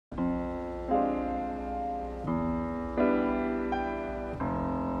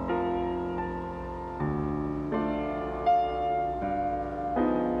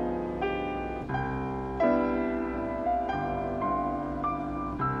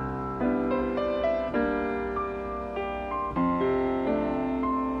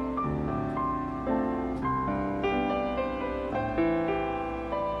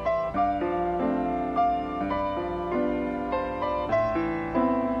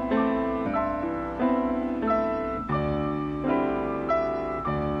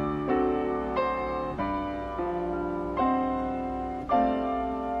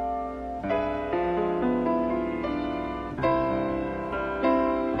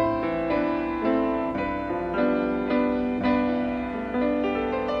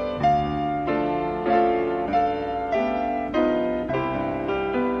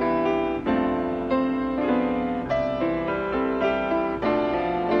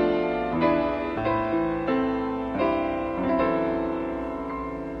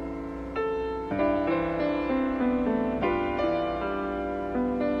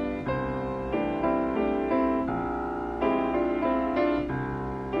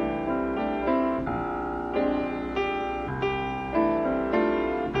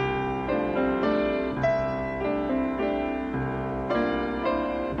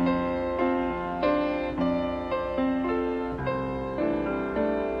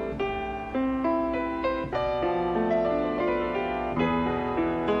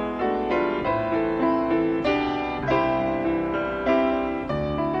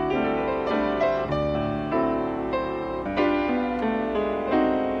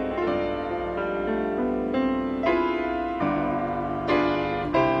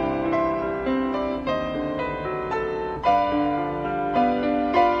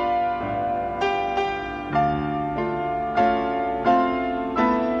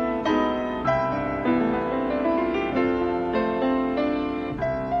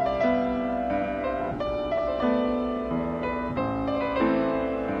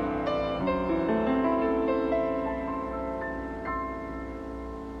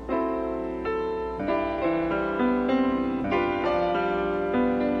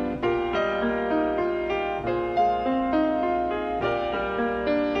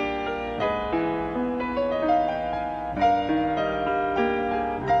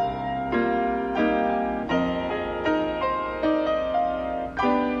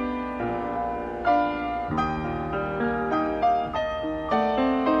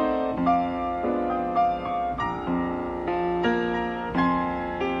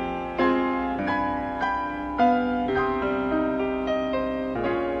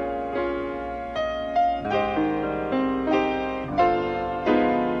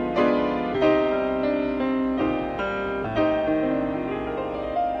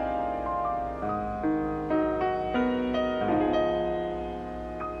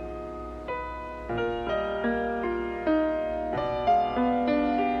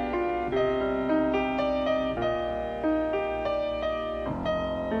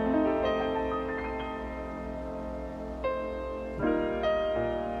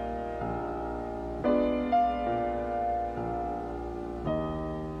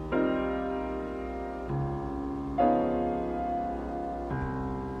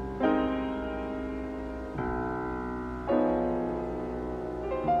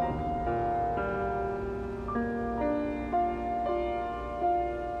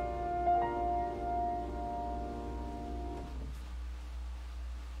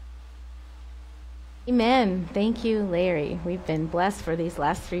Amen. Thank you, Larry. We've been blessed for these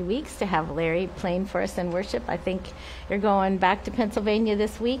last 3 weeks to have Larry playing for us in worship. I think you're going back to Pennsylvania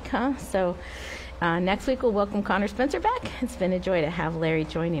this week, huh? So next week we'll welcome Connor Spencer back. It's been a joy to have Larry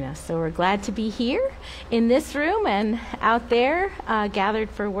joining us. So we're glad to be here in this room and out there gathered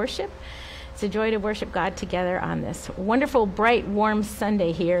for worship. It's a joy to worship God together on this wonderful, bright, warm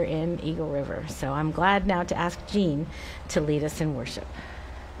Sunday here in Eagle River. So I'm glad now to ask Jean to lead us in worship.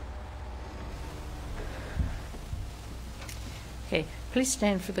 Okay, please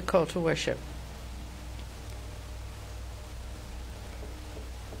stand for the call to worship.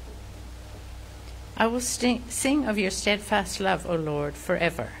 I will sing of your steadfast love, O Lord,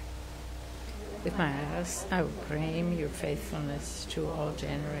 forever. With my eyes, I will proclaim your faithfulness to all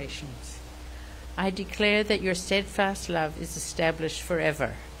generations. I declare that your steadfast love is established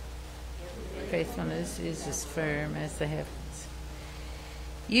forever. Faithfulness is as firm as the heavens.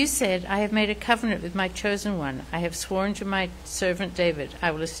 You said, I have made a covenant with my chosen one. I have sworn to my servant David,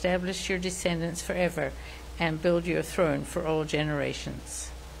 I will establish your descendants forever and build your throne for all generations.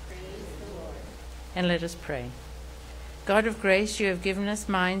 Praise the Lord. And let us pray. God of grace, you have given us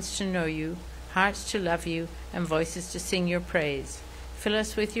minds to know you, hearts to love you, and voices to sing your praise. Fill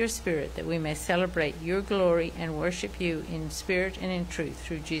us with your Spirit that we may celebrate your glory and worship you in spirit and in truth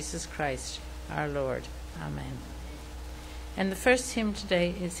through Jesus Christ, our Lord. Amen. And the first hymn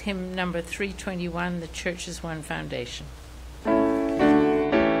today is hymn number 321, The Church is One Foundation.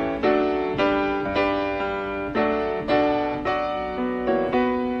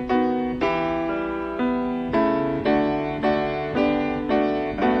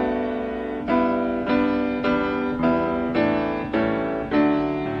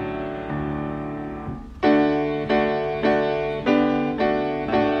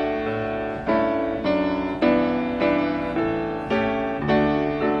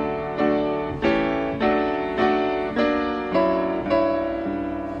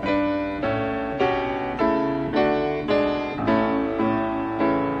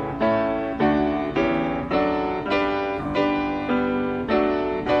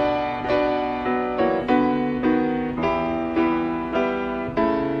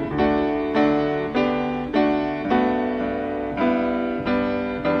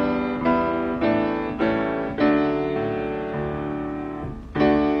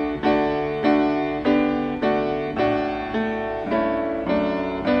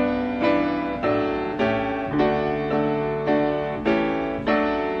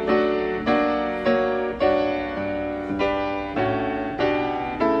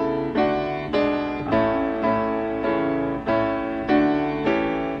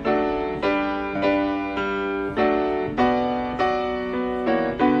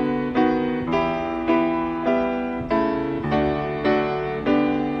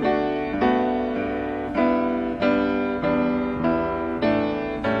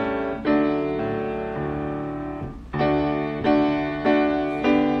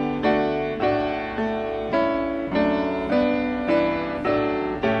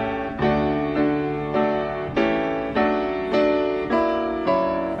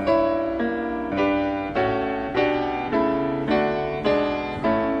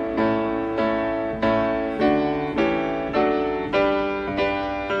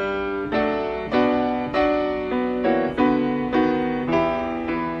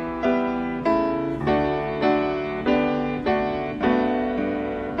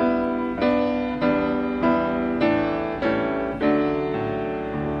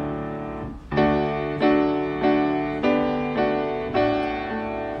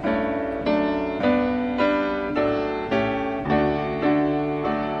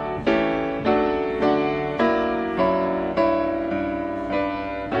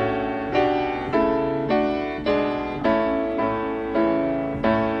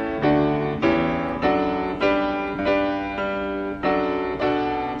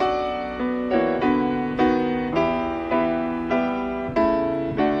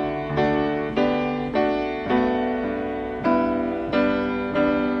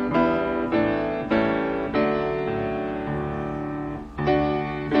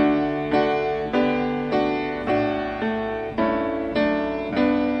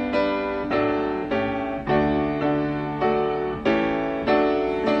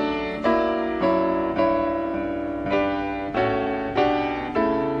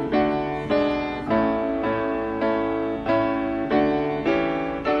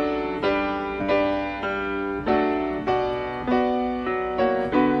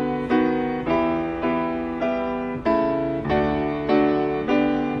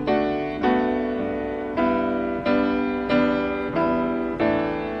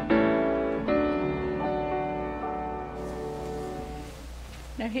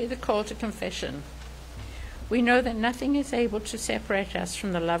 Now hear the call to confession. We know that nothing is able to separate us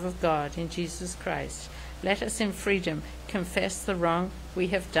from the love of God in Jesus Christ. Let us in freedom confess the wrong we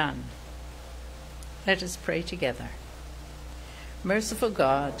have done. Let us pray together. Merciful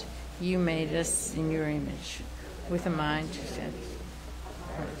God, you made us in your image, with a mind to sense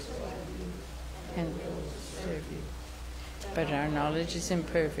and serve you. But our knowledge is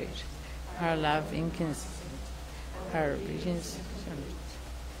imperfect, our love inconsistent, our obedience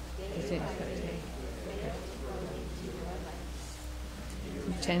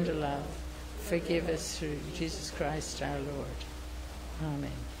tender love. Forgive us through Jesus Christ our Lord.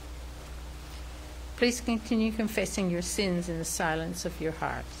 Amen. Please continue confessing your sins in the silence of your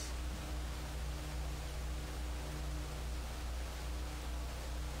hearts.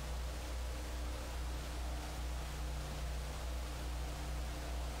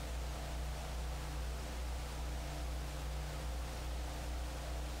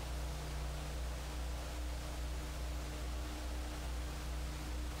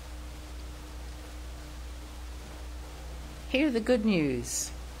 Hear the good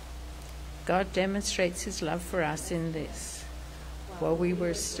news. God demonstrates his love for us in this. While we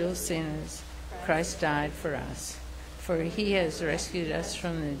were still sinners, Christ died for us. For he has rescued us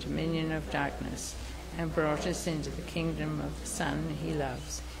from the dominion of darkness and brought us into the kingdom of the Son he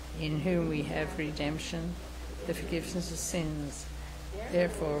loves, in whom we have redemption, the forgiveness of sins.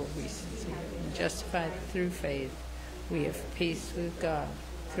 Therefore, we are justified through faith. We have peace with God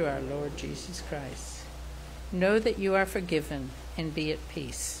through our Lord Jesus Christ. Know that you are forgiven and be at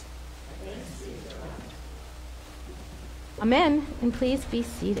peace. Amen. And please be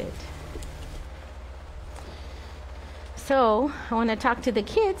seated. So I want to talk to the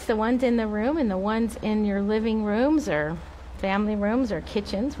kids, the ones in the room and the ones in your living rooms or family rooms or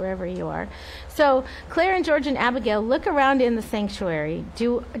kitchens, wherever you are. So Claire and George and Abigail, look around in the sanctuary.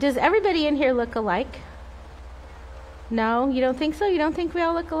 Does everybody in here look alike? No, you don't think so? You don't think we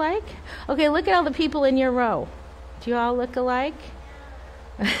all look alike? Okay, look at all the people in your row. Do you all look alike?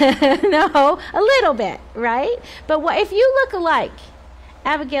 No, a little bit, right? But if you look alike,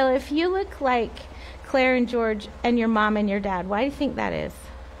 Abigail, if you look like Claire and George and your mom and your dad, why do you think that is?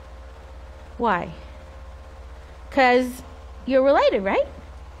 Why? Because you're related, right?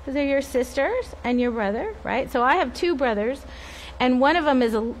 Because they're your sisters and your brother, right? So I have two brothers. And one of them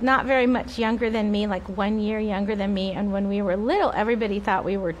is not very much younger than me, like 1 year younger than me. And when we were little, everybody thought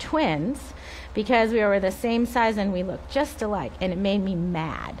we were twins because we were the same size and we looked just alike. And it made me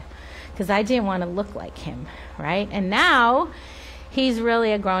mad because I didn't want to look like him, right? And now he's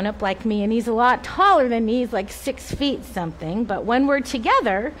really a grown-up like me, and he's a lot taller than me. He's like 6 feet something. But when we're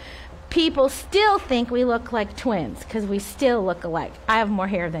together, people still think we look like twins because we still look alike. I have more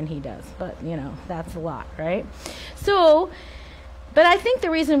hair than he does, but, that's a lot, right? But I think the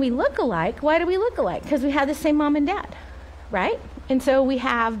reason we look alike, why do we look alike? Because we have the same mom and dad, right? And so we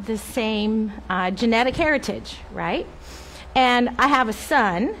have the same genetic heritage, right? And I have a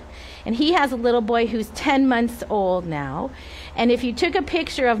son, and he has a little boy who's 10 months old now. And if you took a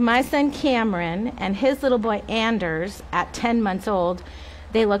picture of my son Cameron and his little boy Anders at 10 months old,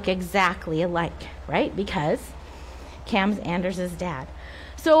 they look exactly alike, right? Because Cam's Anders' dad.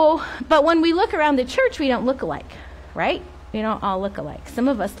 But when we look around the church, we don't look alike, right? We don't all look alike. Some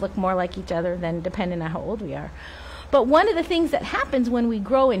of us look more like each other than depending on how old we are. But one of the things that happens when we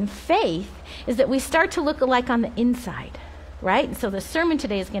grow in faith is that we start to look alike on the inside, right? And so the sermon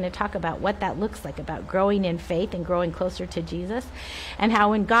today is going to talk about what that looks like, about growing in faith and growing closer to Jesus, and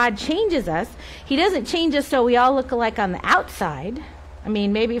how when God changes us, he doesn't change us so we all look alike on the outside. I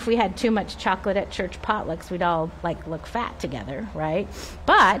mean, maybe if we had too much chocolate at church potlucks, we'd all look fat together, right?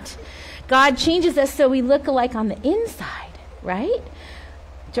 But God changes us so we look alike on the inside. Right?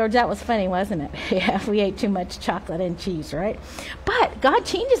 George, that was funny, wasn't it? Yeah, if we ate too much chocolate and cheese, right? But God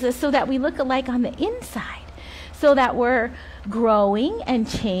changes us so that we look alike on the inside, so that we're growing and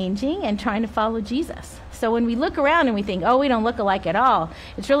changing and trying to follow Jesus. So when we look around and we think, oh, we don't look alike at all,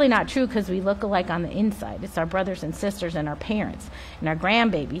 it's really not true because we look alike on the inside. It's our brothers and sisters and our parents and our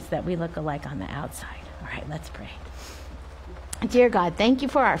grandbabies that we look alike on the outside. All right, let's pray. Dear God, thank you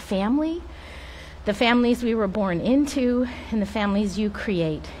for our family, the families we were born into, and the families you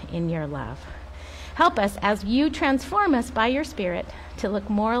create in your love. Help us as you transform us by your Spirit to look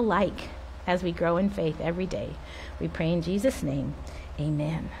more alike as we grow in faith every day. We pray in Jesus' name.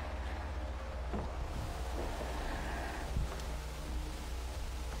 Amen.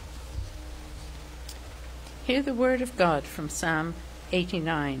 Hear the word of God from Psalm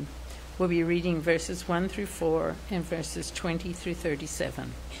 89. We'll be reading verses 1 through 4 and verses 20 through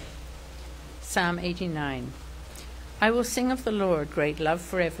 37. Psalm 89. I will sing of the Lord, great love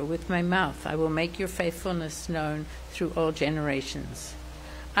forever. With my mouth I will make your faithfulness known through all generations.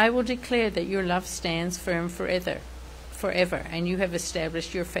 I will declare that your love stands firm forever, and you have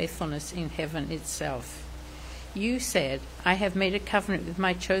established your faithfulness in heaven itself. You said, I have made a covenant with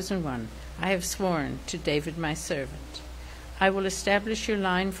my chosen one. I have sworn to David my servant. I will establish your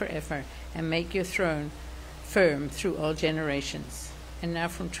line forever and make your throne firm through all generations. And now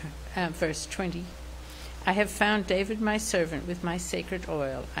from verse 20. I have found David my servant with my sacred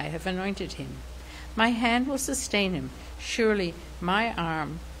oil. I have anointed him. My hand will sustain him. Surely my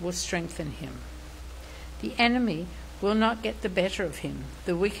arm will strengthen him. The enemy will not get the better of him.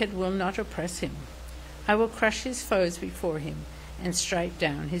 The wicked will not oppress him. I will crush his foes before him and strike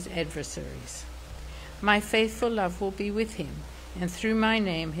down his adversaries. My faithful love will be with him, and through my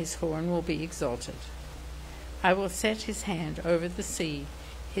name his horn will be exalted. I will set his hand over the sea,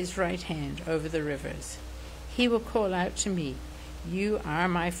 his right hand over the rivers. He will call out to me, You are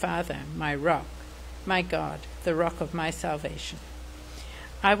my Father, my rock, my God, the rock of my salvation.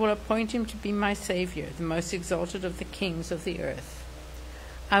 I will appoint him to be my Savior, the most exalted of the kings of the earth.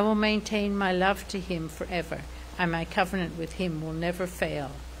 I will maintain my love to him forever, and my covenant with him will never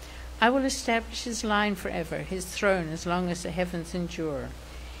fail. I will establish his line forever, his throne as long as the heavens endure.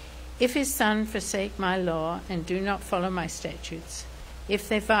 If his son forsake my law and do not follow my statutes, if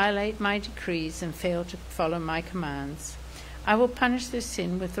they violate my decrees and fail to follow my commands, I will punish their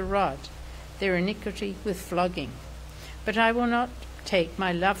sin with the rod, their iniquity with flogging. But I will not take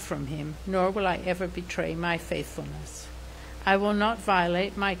my love from him, nor will I ever betray my faithfulness. I will not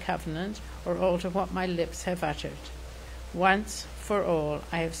violate my covenant or alter what my lips have uttered. Once for all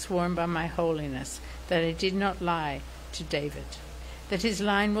I have sworn by my holiness that I did not lie to David, that his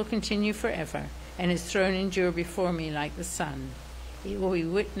line will continue forever, and his throne endure before me like the sun. It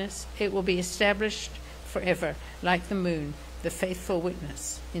will be established forever like the moon, the faithful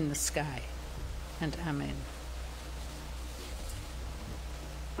witness in the sky. And Amen.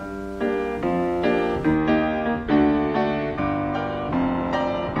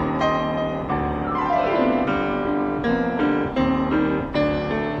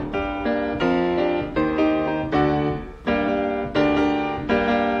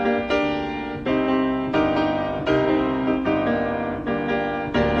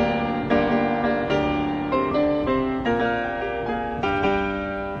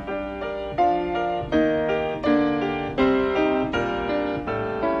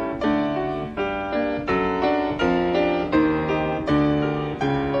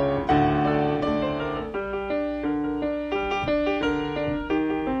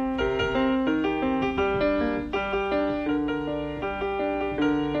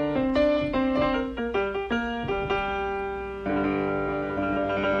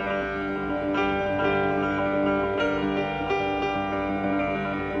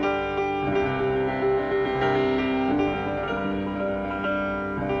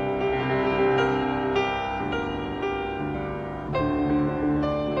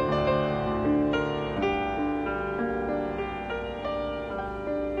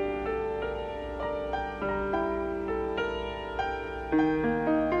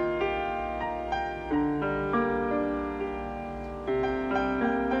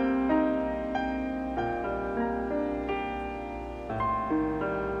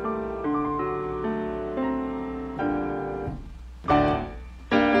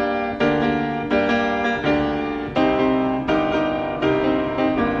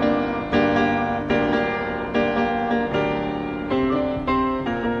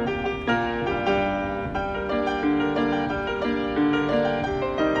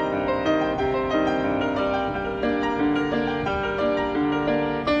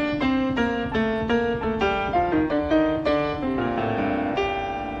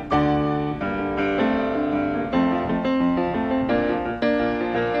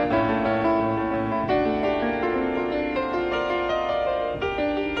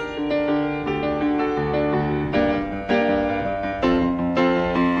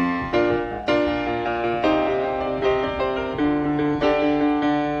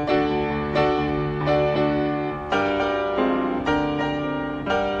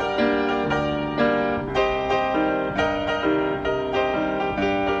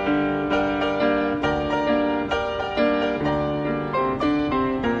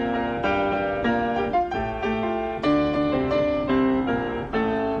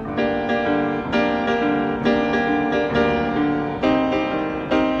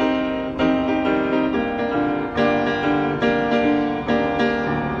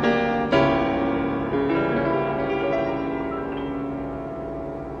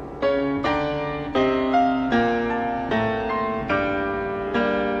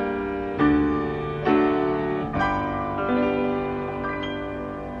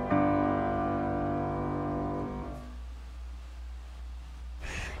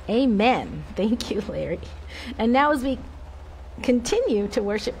 Amen. Thank you, Larry. And now as we continue to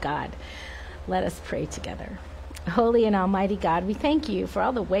worship God, let us pray together. Holy and almighty God, we thank you for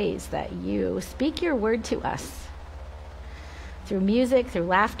all the ways that you speak your word to us. Through music, through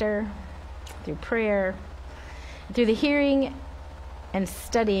laughter, through prayer, through the hearing and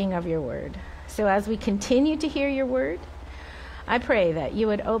studying of your word. So as we continue to hear your word, I pray that you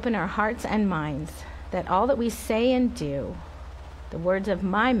would open our hearts and minds, that all that we say and do, the words of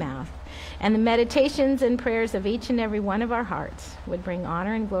my mouth, and the meditations and prayers of each and every one of our hearts would bring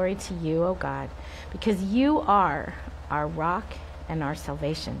honor and glory to you, O God, because you are our rock and our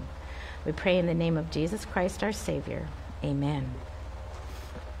salvation. We pray in the name of Jesus Christ, our Savior. Amen.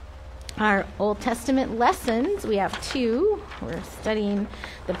 Our Old Testament lessons, we have two. We're studying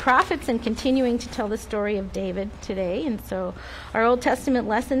the prophets and continuing to tell the story of David today. And so our Old Testament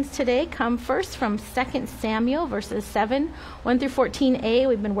lessons today come first from 2 Samuel, verses 7, 1 through 14a.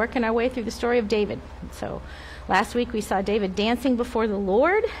 We've been working our way through the story of David. So last week we saw David dancing before the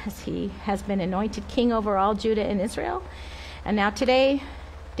Lord as he has been anointed king over all Judah and Israel. And now today,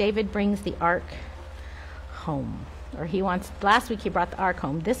 David brings the ark home. Last week he brought the ark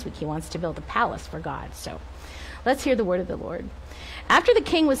home. This week he wants to build a palace for God. So let's hear the word of the Lord. After the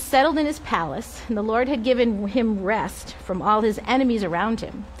king was settled in his palace, and the Lord had given him rest from all his enemies around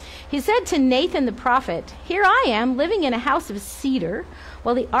him, he said to Nathan the prophet, "Here I am living in a house of cedar,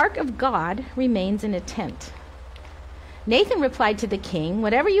 while the ark of God remains in a tent." Nathan replied to the king,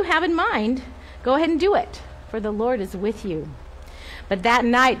 "Whatever you have in mind, go ahead and do it, for the Lord is with you." But that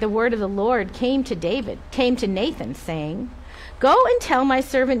night the word of the Lord came to Nathan, saying, "Go and tell my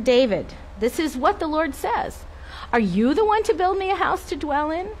servant David, this is what the Lord says. Are you the one to build me a house to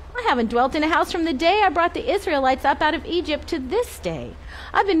dwell in? I haven't dwelt in a house from the day I brought the Israelites up out of Egypt to this day.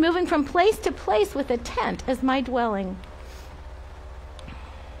 I've been moving from place to place with a tent as my dwelling.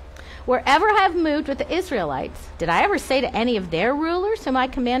 Wherever I have moved with the Israelites, did I ever say to any of their rulers whom I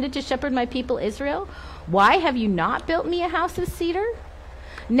commanded to shepherd my people Israel, 'Why have you not built me a house of cedar?'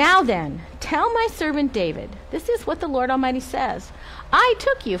 Now then, tell my servant David, this is what the Lord Almighty says. I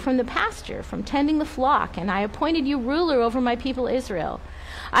took you from the pasture, from tending the flock, and I appointed you ruler over my people Israel.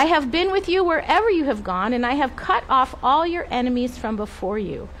 I have been with you wherever you have gone, and I have cut off all your enemies from before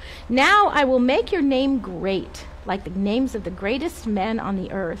you. Now I will make your name great, like the names of the greatest men on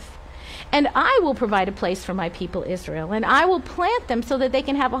the earth. And I will provide a place for my people Israel, and I will plant them so that they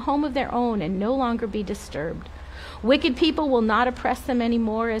can have a home of their own and no longer be disturbed. Wicked people will not oppress them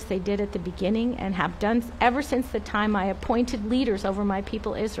anymore as they did at the beginning and have done ever since the time I appointed leaders over my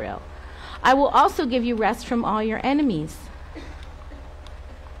people Israel. I will also give you rest from all your enemies.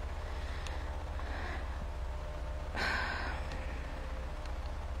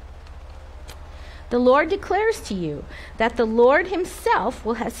 The Lord declares to you that the Lord himself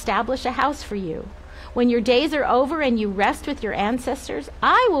will establish a house for you. When your days are over and you rest with your ancestors,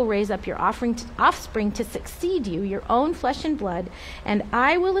 I will raise up your offspring to succeed you, your own flesh and blood, and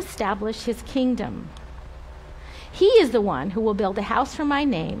I will establish his kingdom. He is the one who will build a house for my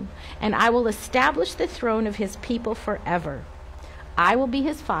name, and I will establish the throne of his people forever. I will be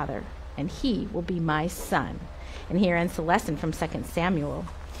his father, and he will be my son." And here ends the lesson from 2 Samuel.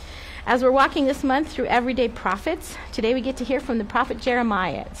 As we're walking this month through Everyday Prophets, today we get to hear from the prophet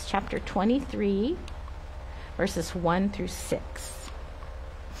Jeremiah. It's chapter 23, verses 1 through 6.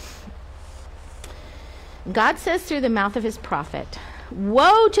 God says through the mouth of his prophet,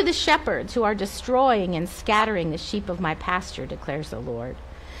 "Woe to the shepherds who are destroying and scattering the sheep of my pasture, declares the Lord.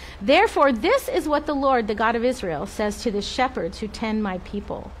 Therefore, this is what the Lord, the God of Israel, says to the shepherds who tend my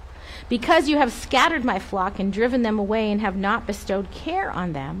people. Because you have scattered my flock and driven them away and have not bestowed care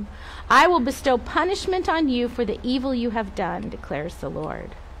on them, I will bestow punishment on you for the evil you have done, declares the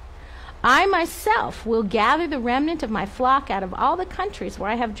Lord. I myself will gather the remnant of my flock out of all the countries where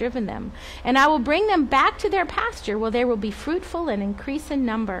I have driven them, and I will bring them back to their pasture where they will be fruitful and increase in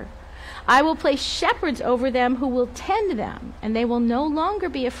number. I will place shepherds over them who will tend them, and they will no longer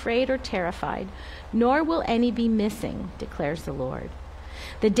be afraid or terrified, nor will any be missing, declares the Lord.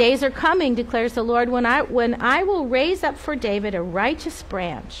 The days are coming, declares the Lord, when I will raise up for David a righteous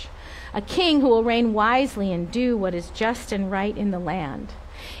branch, a king who will reign wisely and do what is just and right in the land.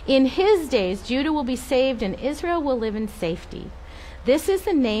 In his days, Judah will be saved and Israel will live in safety. This is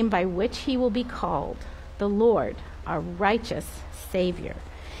the name by which he will be called, the Lord, our righteous Savior."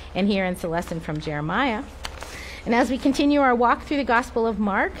 And here ends the lesson from Jeremiah. And as we continue our walk through the Gospel of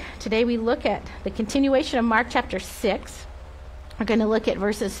Mark, today we look at the continuation of Mark chapter 6. We're going to look at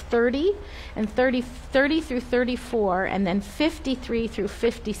verses 30 through 34, and then 53 through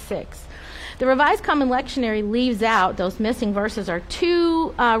 56. The Revised Common Lectionary leaves out, those missing verses are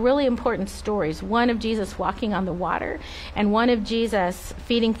two really important stories. One of Jesus walking on the water and one of Jesus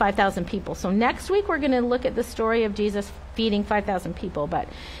feeding 5,000 people. So next week we're going to look at the story of Jesus feeding 5,000 people, but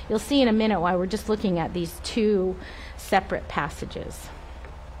you'll see in a minute why we're just looking at these two separate passages.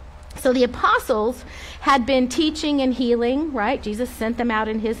 So the apostles had been teaching and healing, right? Jesus sent them out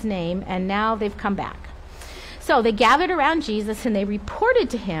in his name, and now they've come back. So they gathered around Jesus and they reported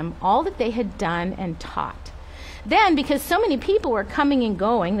to him all that they had done and taught. Then, because so many people were coming and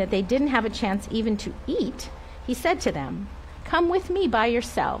going that they didn't have a chance even to eat, he said to them, "Come with me by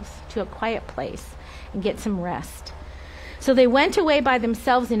yourselves to a quiet place and get some rest." So they went away by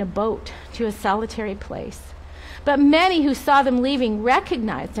themselves in a boat to a solitary place. But many who saw them leaving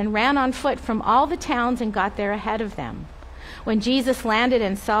recognized and ran on foot from all the towns and got there ahead of them. When Jesus landed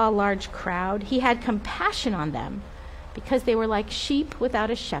and saw a large crowd, he had compassion on them because they were like sheep without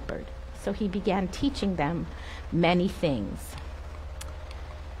a shepherd. So he began teaching them many things.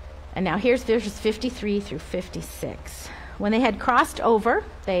 And now here's verses 53 through 56. When they had crossed over,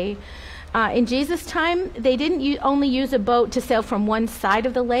 in Jesus' time, they didn't only use a boat to sail from one side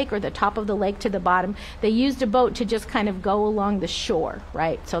of the lake or the top of the lake to the bottom. They used a boat to just kind of go along the shore,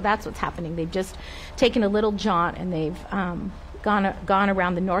 right? So that's what's happening. They've just taken a little jaunt and they've gone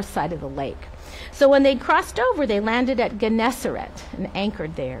around the north side of the lake. So when they crossed over, they landed at Gennesaret and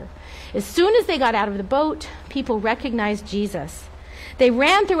anchored there. As soon as they got out of the boat, people recognized Jesus. They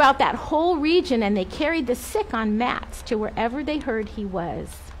ran throughout that whole region and they carried the sick on mats to wherever they heard he was.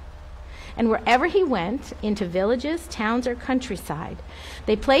 And wherever he went, into villages, towns, or countryside,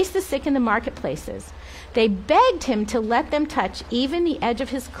 they placed the sick in the marketplaces. They begged him to let them touch even the edge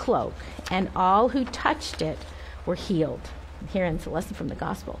of his cloak, and all who touched it were healed. Here ends the lesson from the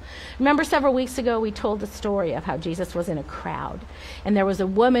gospel. Remember several weeks ago we told the story of how Jesus was in a crowd, and there was a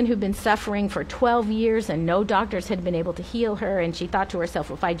woman who'd been suffering for 12 years and no doctors had been able to heal her, and she thought to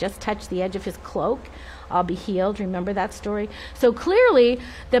herself, if I just touch the edge of his cloak, I'll be healed. Remember that story? So clearly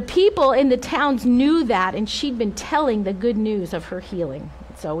the people in the towns knew that, and she'd been telling the good news of her healing.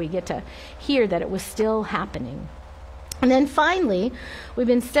 So we get to hear that it was still happening. And then finally, we've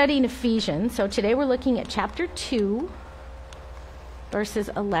been studying Ephesians. So today we're looking at chapter 2, verses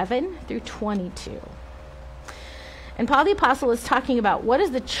 11 through 22. And Paul the Apostle is talking about, what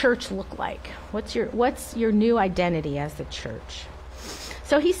does the church look like? What's your new identity as the church?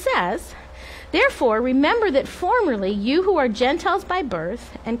 So he says, "Therefore, remember that formerly you who are Gentiles by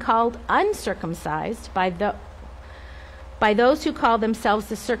birth and called uncircumcised by those who call themselves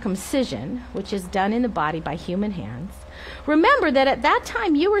the circumcision, which is done in the body by human hands, remember that at that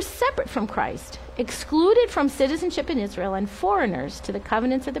time you were separate from Christ, excluded from citizenship in Israel and foreigners to the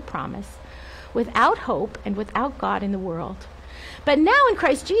covenants of the promise, without hope and without God in the world. But now in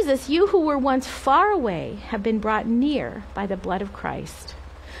Christ Jesus, you who were once far away have been brought near by the blood of Christ.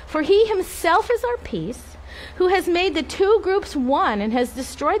 For he himself is our peace, who has made the two groups one and has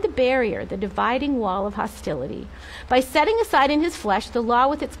destroyed the barrier, the dividing wall of hostility, by setting aside in his flesh the law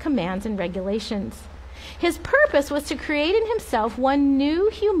with its commands and regulations. His purpose was to create in himself one new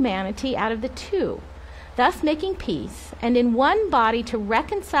humanity out of the two, thus making peace, and in one body to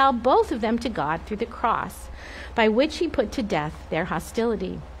reconcile both of them to God through the cross, by which he put to death their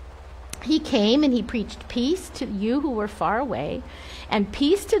hostility. He came and he preached peace to you who were far away, and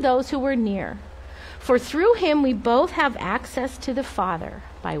peace to those who were near. For through him we both have access to the Father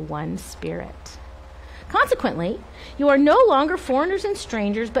by one Spirit. Consequently, you are no longer foreigners and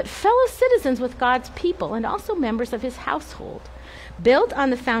strangers, but fellow citizens with God's people and also members of his household, built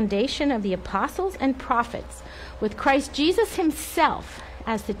on the foundation of the apostles and prophets, with Christ Jesus himself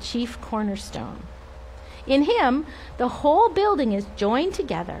as the chief cornerstone. In him, the whole building is joined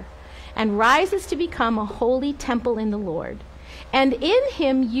together and rises to become a holy temple in the Lord. And in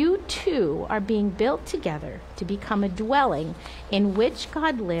him you too are being built together to become a dwelling in which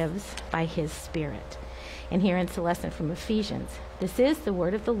God lives by his Spirit. And here ends the lesson from Ephesians. This is the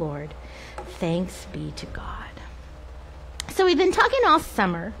word of the Lord. Thanks be to God. So we've been talking all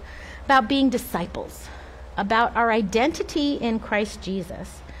summer about being disciples, about our identity in Christ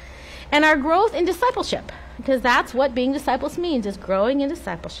Jesus, and our growth in discipleship, because that's what being disciples means, is growing in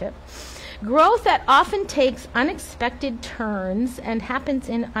discipleship. Growth that often takes unexpected turns and happens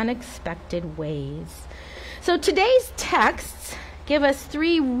in unexpected ways. So today's texts give us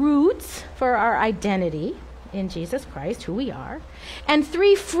 3 roots for our identity in Jesus Christ, who we are, and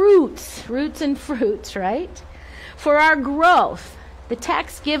 3 fruits, roots and fruits, right? For our growth. The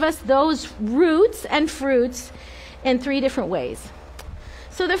texts give us those roots and fruits in 3 different ways.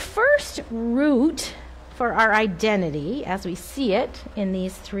 So the first root for our identity, as we see it in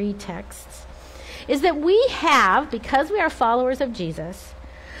these 3 texts, is that we have, because we are followers of Jesus,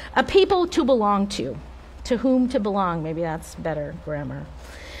 a people to belong to whom to belong. Maybe that's better grammar.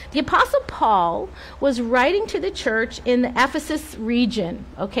 The Apostle Paul was writing to the church in the Ephesus region,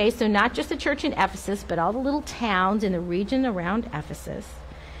 okay, so not just the church in Ephesus, but all the little towns in the region around Ephesus.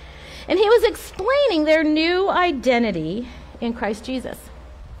 And he was explaining their new identity in Christ Jesus.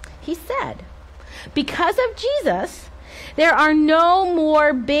 He said, because of Jesus, there are no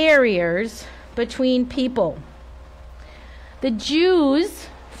more barriers between people. The Jews,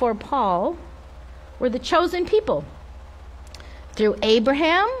 for Paul, were the chosen people. Through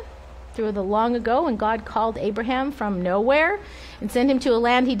Abraham, through the long ago when God called Abraham from nowhere and sent him to a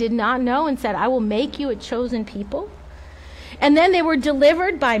land he did not know and said, I will make you a chosen people. And then they were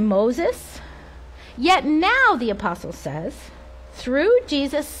delivered by Moses. Yet now, the apostle says, through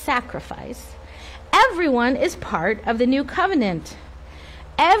Jesus' sacrifice, everyone is part of the new covenant.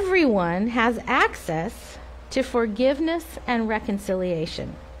 Everyone has access to forgiveness and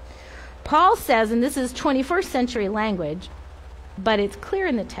reconciliation. Paul says, and this is 21st century language, but it's clear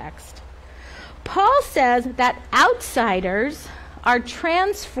in the text. Paul says that outsiders are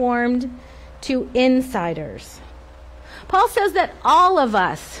transformed to insiders. Paul says that all of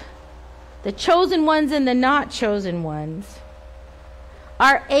us, the chosen ones and the not chosen ones,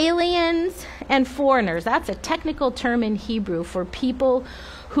 are aliens and foreigners. That's a technical term in Hebrew for people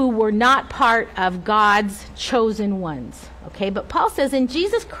who were not part of God's chosen ones. Okay, but Paul says in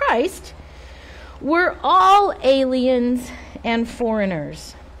Jesus Christ, we're all aliens and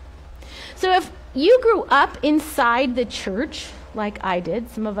foreigners. So if you grew up inside the church, like I did,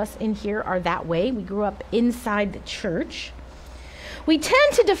 some of us in here are that way, we grew up inside the church, we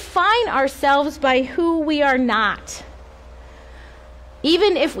tend to define ourselves by who we are not.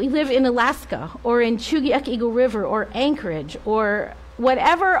 Even if we live in Alaska or in Chugiak Eagle River or Anchorage or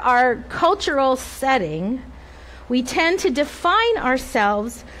whatever our cultural setting, we tend to define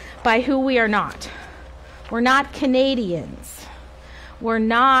ourselves by who we are not. We're not Canadians. We're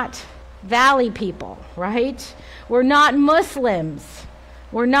not Valley people, right? We're not Muslims.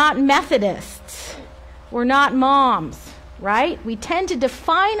 We're not Methodists. We're not moms, right? We tend to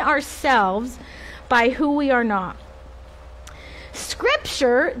define ourselves by who we are not.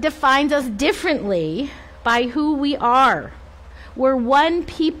 Scripture defines us differently by who we are. We're one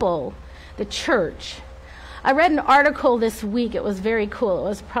people, the church. I read an article this week. It was very cool. It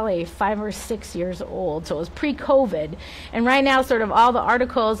was probably 5 or 6 years old, so it was pre-COVID. And right now, sort of all the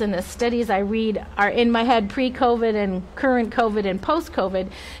articles and the studies I read are in my head pre-COVID and current COVID and post-COVID,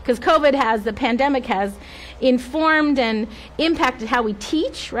 because the pandemic has informed and impacted how we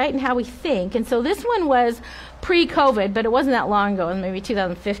teach, right, and how we think. And so this one was pre-COVID, but it wasn't that long ago. It was maybe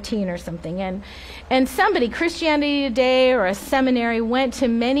 2015 or something. And somebody, Christianity Today or a seminary, went to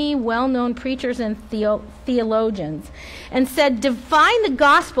many well-known preachers and theologians and said, define the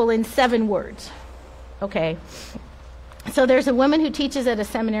gospel in 7 words. Okay. So there's a woman who teaches at a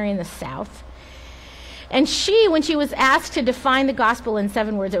seminary in the South. And she, when she was asked to define the gospel in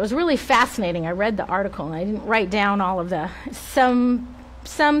 7 words, it was really fascinating. I read the article, and I didn't write down all of some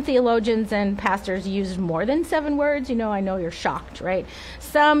theologians and pastors used more than 7 words. You know, I know you're shocked, right?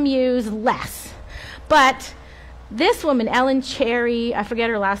 Some use less. But this woman, Ellen Cherry, I forget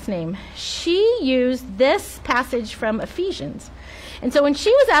her last name, she used this passage from Ephesians. And so when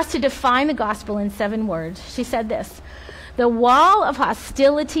she was asked to define the gospel in 7 words, she said this: the wall of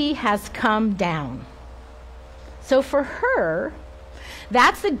hostility has come down. So for her,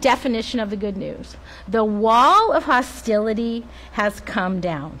 that's the definition of the good news. The wall of hostility has come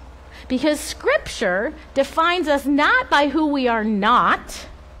down. Because Scripture defines us not by who we are not,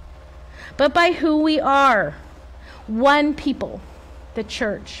 but by who we are. One people, the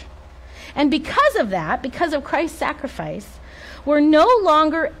church. And because of that, because of Christ's sacrifice, we're no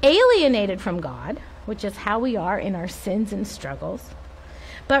longer alienated from God, which is how we are in our sins and struggles,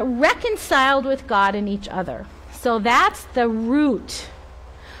 but reconciled with God and each other. So that's the root.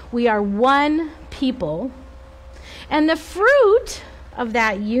 We are one people. And the fruit of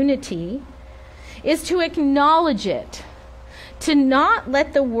that unity is to acknowledge it, to not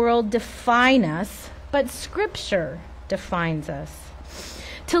let the world define us, but Scripture defines us.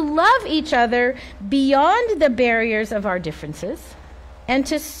 To love each other beyond the barriers of our differences, and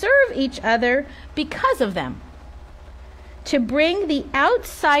to serve each other because of them. To bring the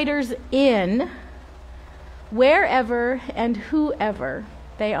outsiders in wherever and whoever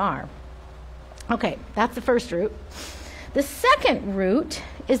they are. Okay, that's the first root. The second root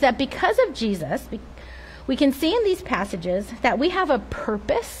is that because of Jesus, we can see in these passages that we have a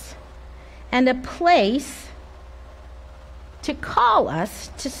purpose and a place to call us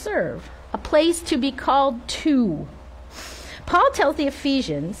to serve. a place to be called to. Paul tells the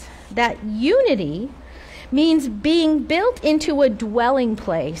Ephesians that unity means being built into a dwelling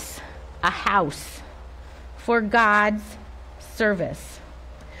place, a house, for God's service.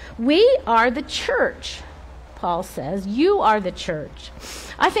 We are the church, Paul says. You are the church.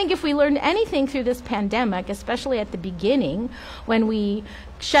 I think if we learned anything through this pandemic, especially at the beginning when we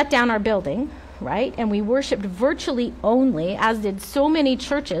shut down our building, right, and we worshiped virtually only, as did so many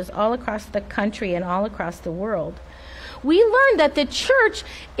churches all across the country and all across the world, we learned that the church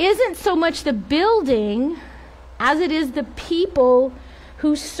isn't so much the building as it is the people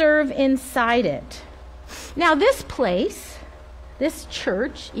who serve inside it. Now, this place, this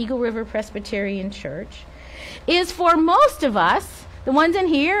church, Eagle River Presbyterian Church, is for most of us, the ones in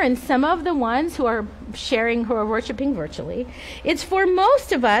here and some of the ones who are sharing, who are worshiping virtually, it's for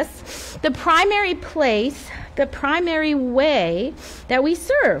most of us the primary place, the primary way that we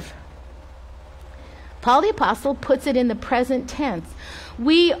serve. Paul the Apostle puts it in the present tense.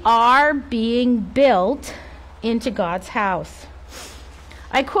 We are being built into God's house.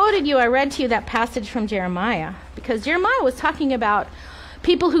 I read to you that passage from Jeremiah, because Jeremiah was talking about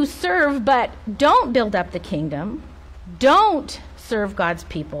people who serve but don't build up the kingdom, don't serve God's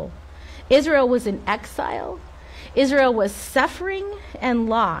people. Israel was in exile. Israel was suffering and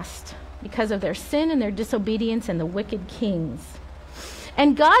lost because of their sin and their disobedience and the wicked kings.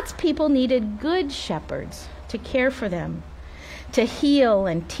 And God's people needed good shepherds to care for them, to heal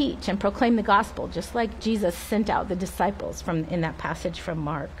and teach and proclaim the gospel, just like Jesus sent out the disciples in that passage from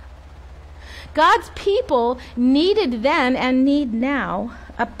Mark. God's people needed then and need now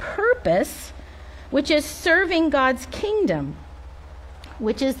a purpose, which is serving God's kingdom,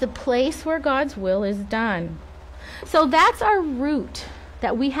 which is the place where God's will is done. So that's our root,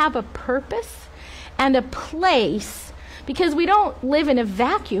 that we have a purpose and a place, because we don't live in a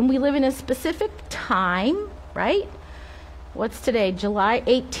vacuum. We live in a specific time, right? What's today? July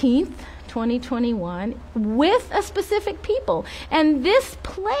 18th, 2021, with a specific people. And this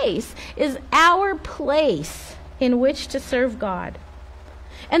place is our place in which to serve God.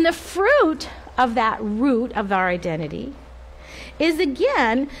 And the fruit of that root of our identity is,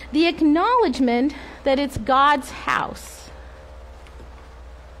 again, the acknowledgement that it's God's house.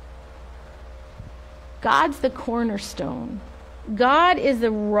 God's the cornerstone. God is the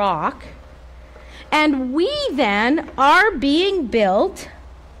rock. And we then are being built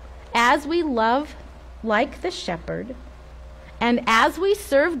as we love like the shepherd and as we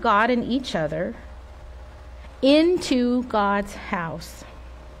serve God and each other into God's house.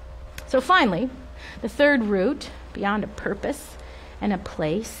 So finally, the third root, beyond a purpose and a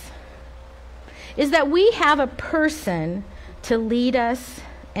place, is that we have a person to lead us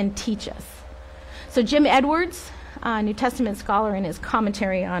and teach us. So Jim Edwards, a New Testament scholar, in his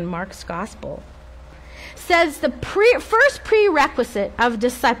commentary on Mark's Gospel, says the first prerequisite of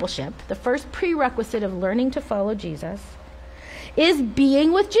discipleship, the first prerequisite of learning to follow Jesus, is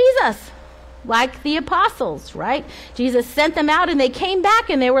being with Jesus, like the apostles, right? Jesus sent them out and they came back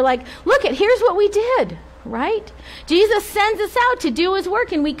and they were like, look, here's what we did, right? Jesus sends us out to do his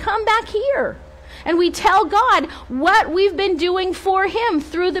work and we come back here. And we tell God what we've been doing for him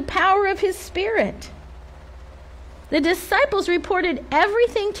through the power of his Spirit. The disciples reported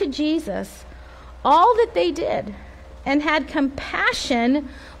everything to Jesus, all that they did, and had compassion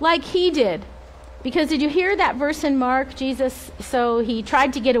like he did. Because did you hear that verse in Mark? Jesus, so he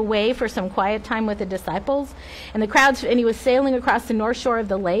tried to get away for some quiet time with the disciples, and the crowds, and he was sailing across the north shore of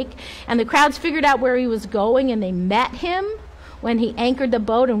the lake, and the crowds figured out where he was going, and they met him when he anchored the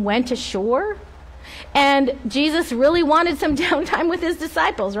boat and went ashore. And Jesus really wanted some downtime with his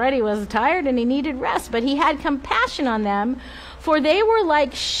disciples, right? He was tired and he needed rest, but he had compassion on them, for they were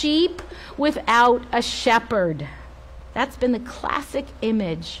like sheep without a shepherd. That's been the classic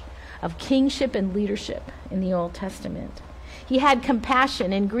image of kingship and leadership in the Old Testament. He had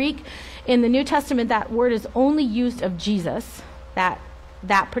compassion. In Greek, in the New Testament, that word is only used of Jesus, that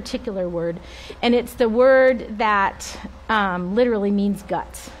particular word. And it's the word that literally means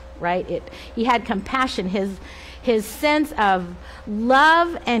guts, right? He had compassion. His sense of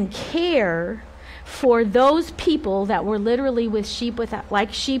love and care for those people that were literally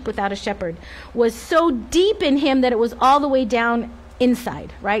like sheep without a shepherd was so deep in him that it was all the way down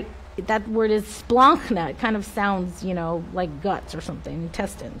inside, right? That word is splankna. It kind of sounds, like guts or something,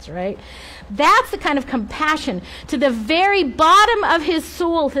 intestines, right? That's the kind of compassion to the very bottom of his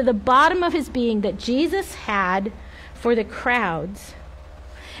soul, to the bottom of his being that Jesus had for the crowds.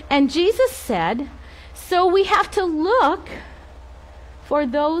 And Jesus said, so we have to look for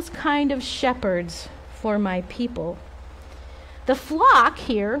those kind of shepherds for my people. The flock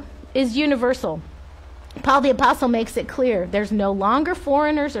here is universal. Paul the Apostle makes it clear. There's no longer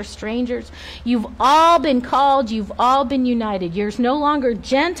foreigners or strangers. You've all been called. You've all been united. There's no longer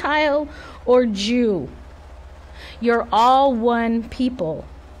Gentile or Jew. You're all one people.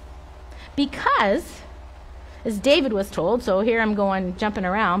 Because, as David was told, so here I'm jumping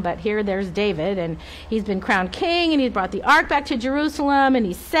around, but here there's David, and he's been crowned king, and he's brought the ark back to Jerusalem, and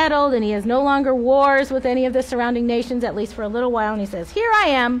he's settled, and he has no longer wars with any of the surrounding nations, at least for a little while, and he says, here I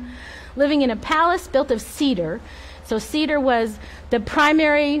am, living in a palace built of cedar. So cedar was the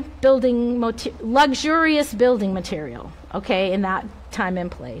primary luxurious building material, okay, in that time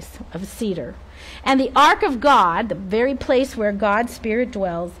and place of cedar. And the ark of God, the very place where God's Spirit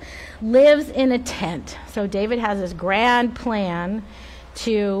dwells, lives in a tent. So David has this grand plan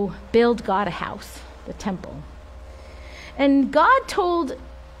to build God a house, the temple. And God told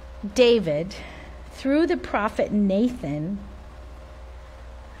David, through the prophet Nathan,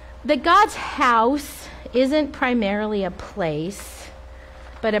 that God's house isn't primarily a place,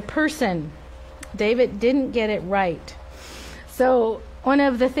 but a person. David didn't get it right. So one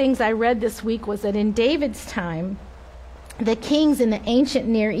of the things I read this week was that in David's time, the kings in the ancient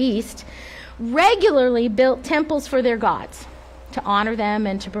Near East regularly built temples for their gods to honor them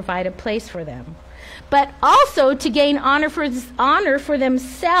and to provide a place for them, but also to gain honor for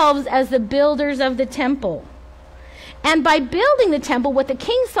themselves as the builders of the temple. And by building the temple, what the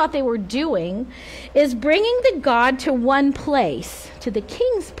kings thought they were doing is bringing the god to one place, to the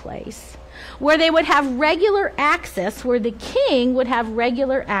king's place, where they would have regular access, where the king would have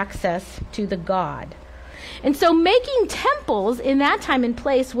regular access to the god. And so making temples in that time and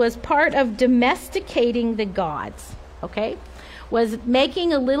place was part of domesticating the gods, okay? Was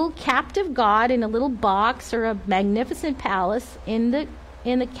making a little captive god in a little box or a magnificent palace in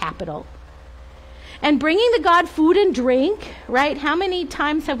the capital. And bringing the god food and drink, right? How many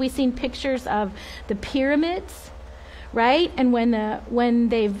times have we seen pictures of the pyramids, right? And when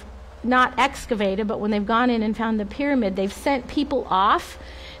they've not excavated, but when they've gone in and found the pyramid, they've sent people off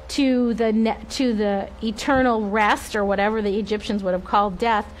to the eternal rest, or whatever the Egyptians would have called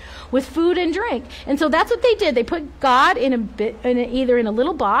death, with food and drink. And so that's what they did. They put God either in a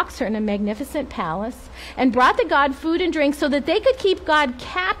little box or in a magnificent palace, and brought the god food and drink so that they could keep God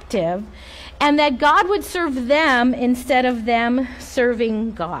captive, and that God would serve them instead of them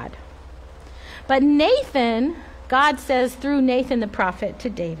serving God. But Nathan, God says through Nathan the prophet to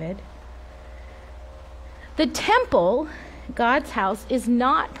David, the temple, God's house, is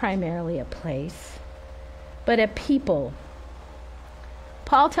not primarily a place, but a people.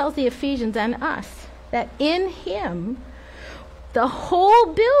 Paul tells the Ephesians and us that in him, the whole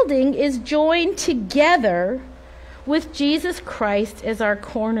building is joined together with Jesus Christ as our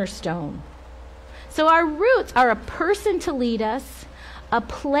cornerstone. So our roots are a person to lead us, a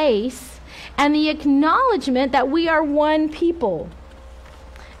place, and the acknowledgement that we are one people.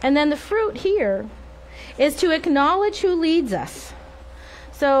 And then the fruit here is to acknowledge who leads us.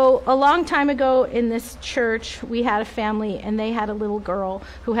 So a long time ago in this church, we had a family, and they had a little girl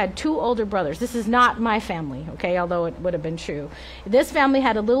who had 2 older brothers. This is not my family, okay, although it would have been true. This family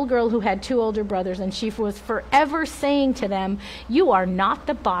had a little girl who had 2 older brothers, and she was forever saying to them, "You are not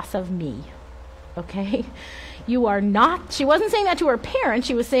the boss of me." Okay? You are not. She wasn't saying that to her parents.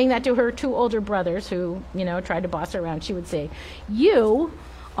 She was saying that to her 2 older brothers who, tried to boss her around. She would say, "You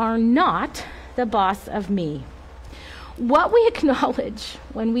are not the boss of me." What we acknowledge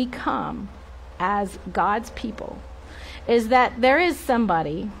when we come as God's people is that there's a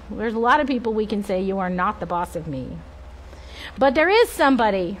lot of people we can say, "You are not the boss of me." But there is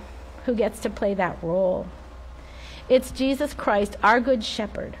somebody who gets to play that role. It's Jesus Christ, our good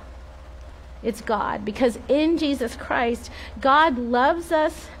shepherd. It's God, because in Jesus Christ, God loves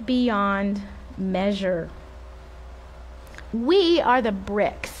us beyond measure. We are the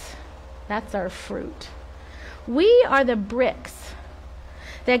bricks. That's our fruit. We are the bricks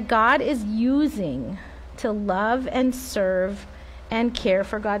that God is using to love and serve and care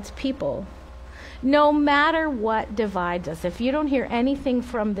for God's people. No matter what divides us. If you don't hear anything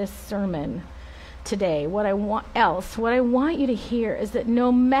from this sermon today, what I want you to hear is that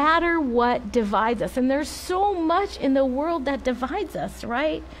no matter what divides us, and there's so much in the world that divides us,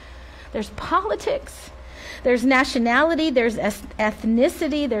 right? There's politics, there's nationality, there's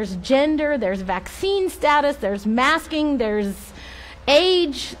ethnicity, there's gender, there's vaccine status, there's masking, there's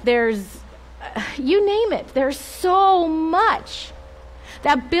age, there's you name it. There's so much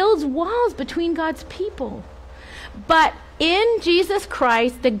that builds walls between God's people. But in Jesus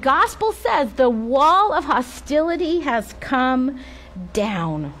Christ, the gospel says the wall of hostility has come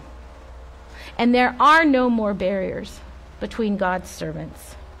down. And there are no more barriers between God's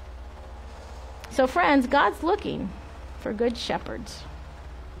servants. So friends, God's looking for good shepherds.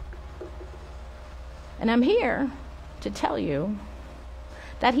 And I'm here to tell you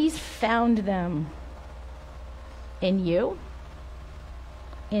that he's found them in you,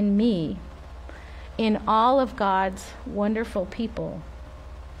 in me, in all of God's wonderful people,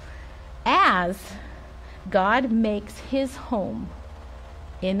 as God makes his home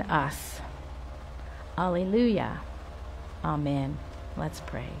in us. Alleluia. Amen. Let's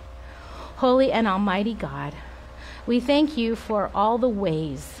pray. Holy and almighty God, we thank you for all the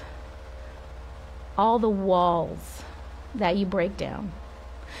ways, all the walls that you break down,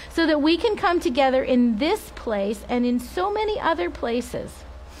 so that we can come together in this place and in so many other places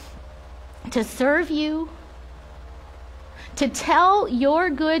to serve you, to tell your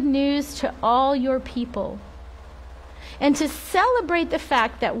good news to all your people, and to celebrate the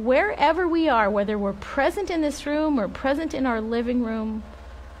fact that wherever we are, whether we're present in this room or present in our living room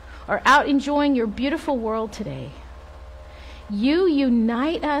or out enjoying your beautiful world today, you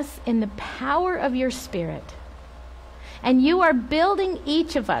unite us in the power of your Spirit. And you are building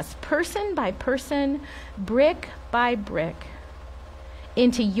each of us, person by person, brick by brick,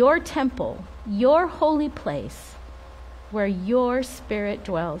 into your temple, your holy place, where your Spirit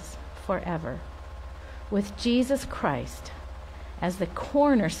dwells forever, with Jesus Christ as the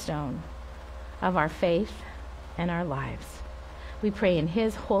cornerstone of our faith and our lives. We pray in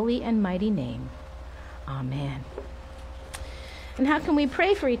his holy and mighty name. Amen. And how can we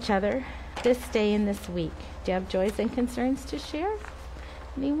pray for each other this day and this week? Do you have joys and concerns to share?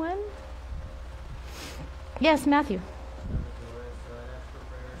 Anyone? Yes, Matthew.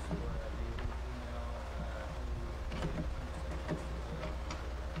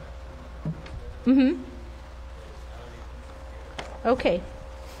 Mm-hmm. Okay.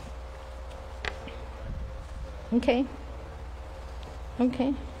 Okay.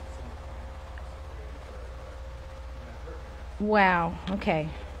 Okay. Wow. Okay.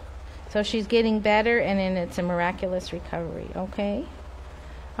 So she's getting better, and then it's a miraculous recovery. Okay.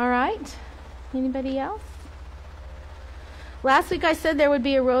 All right. Anybody else? Last week I said there would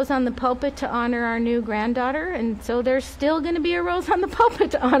be a rose on the pulpit to honor our new granddaughter, and so there's still going to be a rose on the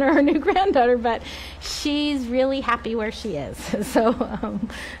pulpit to honor our new granddaughter, but she's really happy where she is. So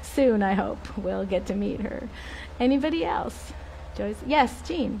soon, I hope, we'll get to meet her. Anybody else? Joyce? Yes,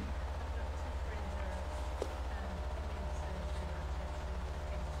 Jean.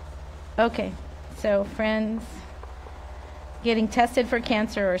 Okay, so friends getting tested for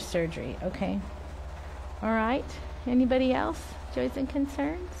cancer or surgery. Okay. All right. Anybody else? Joys and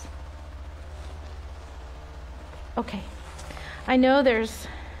concerns? Okay. I know there's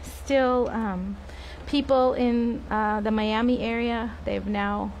still people in the Miami area. They've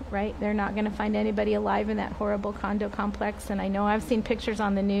now, right, they're not going to find anybody alive in that horrible condo complex. And I know I've seen pictures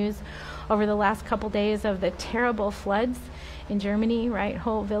on the news over the last couple days of the terrible floods in Germany, right?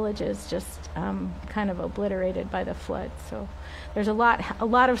 Whole villages just kind of obliterated by the flood. So there's a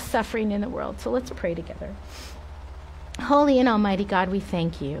lot of suffering in the world. So let's pray together. Holy and almighty God, we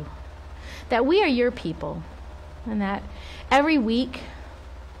thank you that we are your people, and that every week,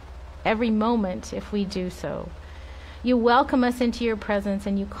 every moment, if we do so, you welcome us into your presence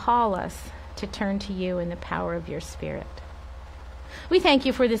and you call us to turn to you in the power of your Spirit. We thank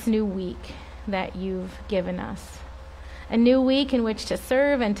you for this new week that you've given us, a new week in which to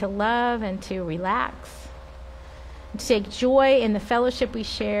serve and to love and to relax, and to take joy in the fellowship we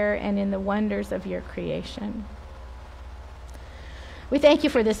share and in the wonders of your creation. We thank you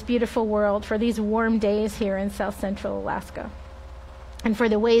for this beautiful world, for these warm days here in South Central Alaska, and for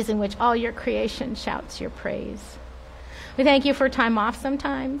the ways in which all your creation shouts your praise. We thank you for time off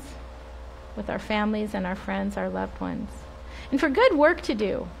sometimes with our families and our friends, our loved ones, and for good work to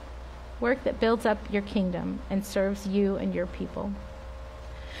do, work that builds up your kingdom and serves you and your people.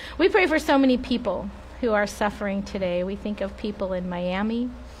 We pray for so many people who are suffering today. We think of people in Miami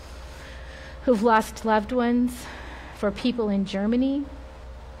who've lost loved ones, for people in Germany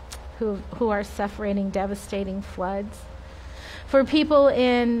who are suffering devastating floods, for people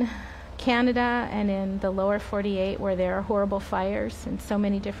in Canada and in the lower 48 where there are horrible fires in so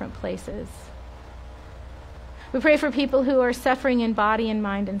many different places. We pray for people who are suffering in body and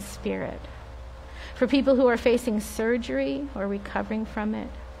mind and spirit, for people who are facing surgery or recovering from it,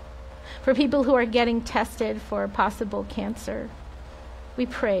 for people who are getting tested for possible cancer. We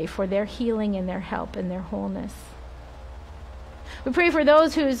pray for their healing and their help and their wholeness. We pray for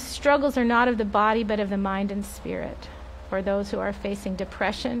those whose struggles are not of the body but of the mind and spirit, for those who are facing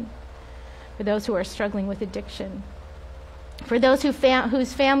depression, for those who are struggling with addiction, for those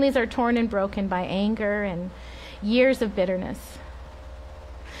whose families are torn and broken by anger and years of bitterness.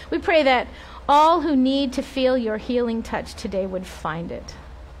 We pray that all who need to feel your healing touch today would find it,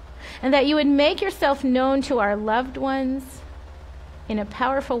 and that you would make yourself known to our loved ones in a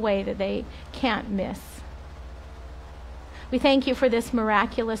powerful way that they can't miss. We thank you for this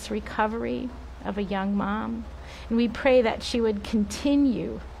miraculous recovery of a young mom, and we pray that she would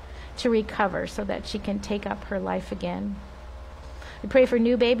continue to recover so that she can take up her life again. We pray for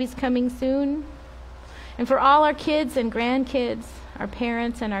new babies coming soon, and for all our kids and grandkids, our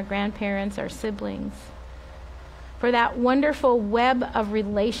parents and our grandparents, our siblings, for that wonderful web of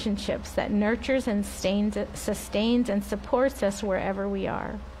relationships that nurtures and sustains and supports us wherever we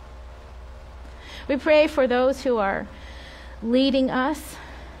are. We pray for those who are leading us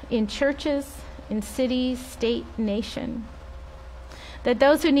in churches, in cities, state, nation, that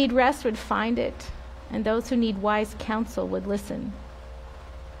those who need rest would find it, and those who need wise counsel would listen.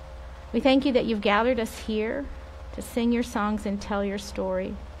 We thank you that you've gathered us here to sing your songs and tell your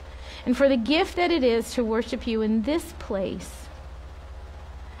story, and for the gift that it is to worship you in this place.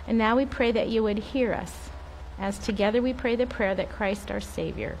 And now we pray that you would hear us, as together we pray the prayer that Christ our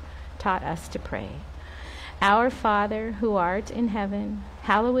Savior taught us to pray. Our Father, who art in heaven,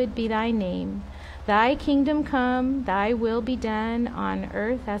 hallowed be thy name. Thy kingdom come, thy will be done on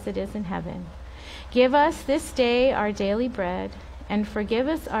earth as it is in heaven. Give us this day our daily bread, and forgive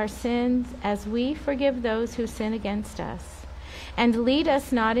us our sins as we forgive those who sin against us. And lead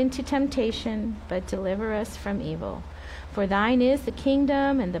us not into temptation, but deliver us from evil. For thine is the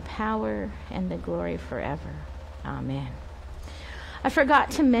kingdom and the power and the glory forever. Amen. I forgot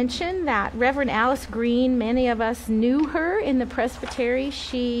to mention that Reverend Alice Green, many of us knew her in the presbytery.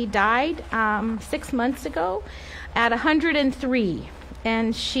 She died 6 months ago at 103,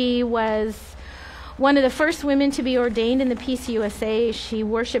 and she was one of the first women to be ordained in the PCUSA.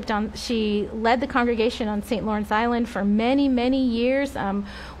 She led the congregation on St. Lawrence Island for many, many years,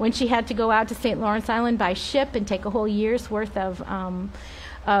 when she had to go out to St. Lawrence Island by ship and take a whole year's worth of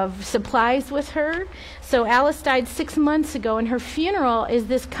supplies with her. So Alice died 6 months ago, and her funeral is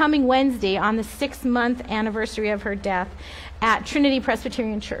this coming Wednesday on the 6-month anniversary of her death at Trinity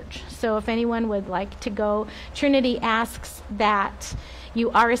Presbyterian Church. So if anyone would like to go, Trinity asks that you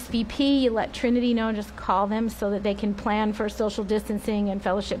RSVP, you let Trinity know, just call them so that they can plan for social distancing and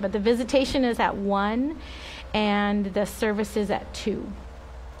fellowship. But the visitation is at 1 and the service is at 2.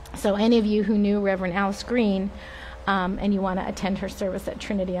 So any of you who knew Reverend Alice Green, and you want to attend her service at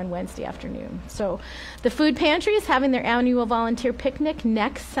Trinity on Wednesday afternoon. So the food pantry is having their annual volunteer picnic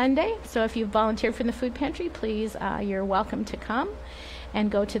next Sunday. So if you've volunteered for the food pantry, please, you're welcome to come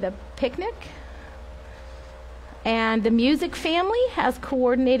and go to the picnic. And the music family has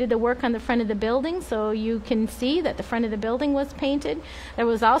coordinated the work on the front of the building, so you can see that the front of the building was painted. There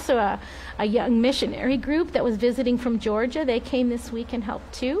was also a young missionary group that was visiting from Georgia. They came this week and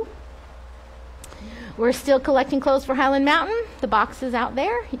helped too. We're still collecting clothes for Highland Mountain. The box is out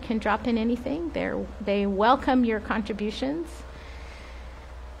there. You can drop in anything. They welcome your contributions.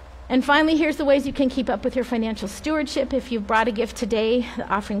 And finally, here's the ways you can keep up with your financial stewardship. If you've brought a gift today, the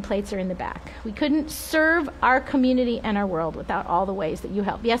offering plates are in the back. We couldn't serve our community and our world without all the ways that you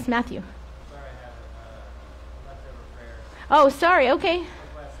help. Yes, Matthew? Sorry, I have leftover prayers. Oh, sorry. Okay. There's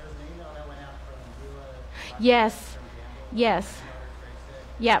an email that went out from Beulah. Yes. From Gamble. Yes. Her daughter's very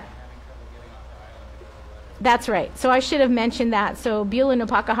sick. Yep. Having trouble getting off the island because of the weather. That's right. So I should have mentioned that. So Beulah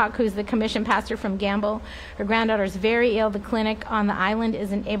Nupakahak, who's the commission pastor from Gamble, her granddaughter's very ill. The clinic on the island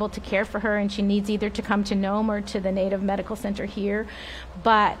isn't able to care for her, and she needs either to come to Nome or to the Native Medical Center here.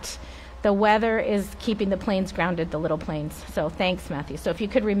 But the weather is keeping the planes grounded, the little planes. So thanks, Matthew. So if you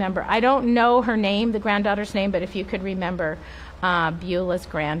could remember, I don't know her name, the granddaughter's name, but if you could remember Beulah's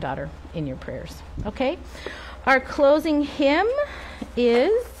granddaughter in your prayers. Okay? Our closing hymn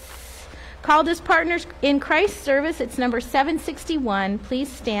is Called as Partners in Christ's Service. It's number 761. Please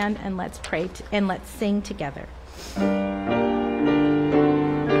stand and let's pray and let's sing together.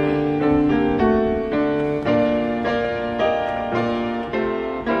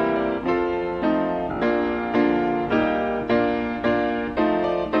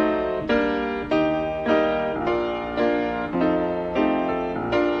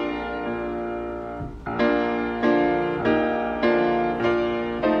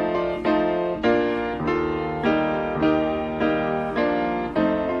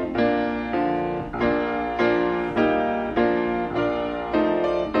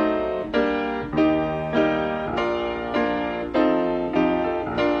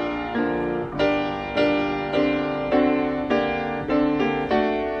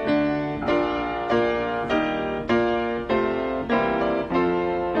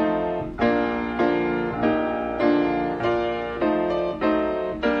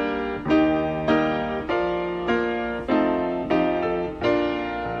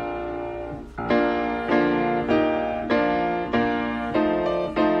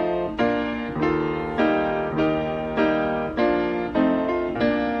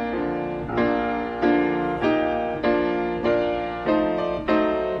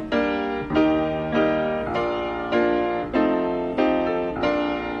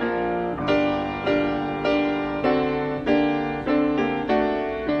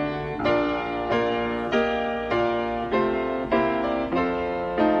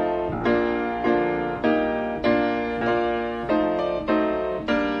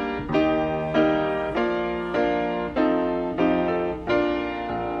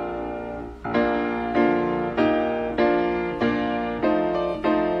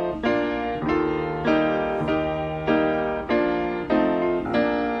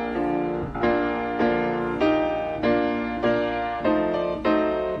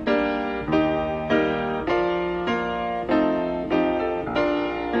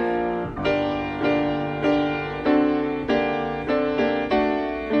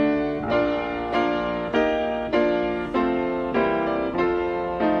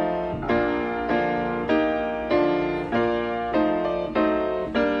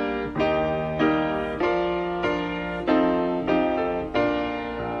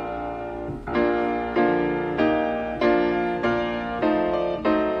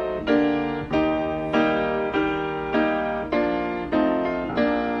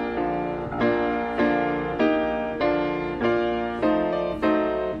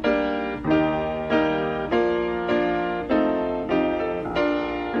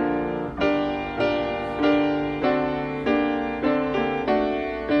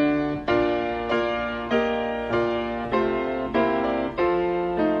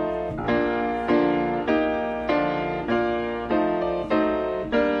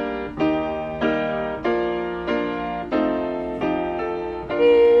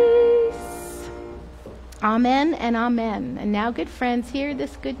 Amen and amen. And now, good friends, hear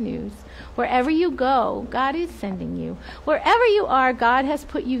this good news. Wherever you go, God is sending you. Wherever you are, God has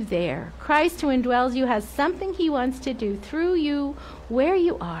put you there. Christ who indwells you has something he wants to do through you where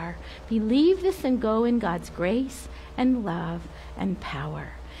you are. Believe this and go in God's grace and love and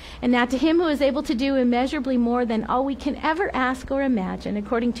power. And now to him who is able to do immeasurably more than all we can ever ask or imagine,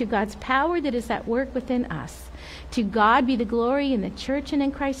 according to God's power that is at work within us. To God be the glory in the church and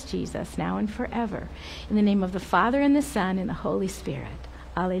in Christ Jesus, now and forever. In the name of the Father, and the Son, and the Holy Spirit.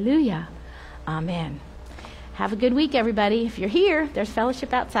 Alleluia. Amen. Have a good week, everybody. If you're here, there's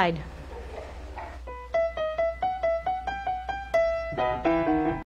fellowship outside.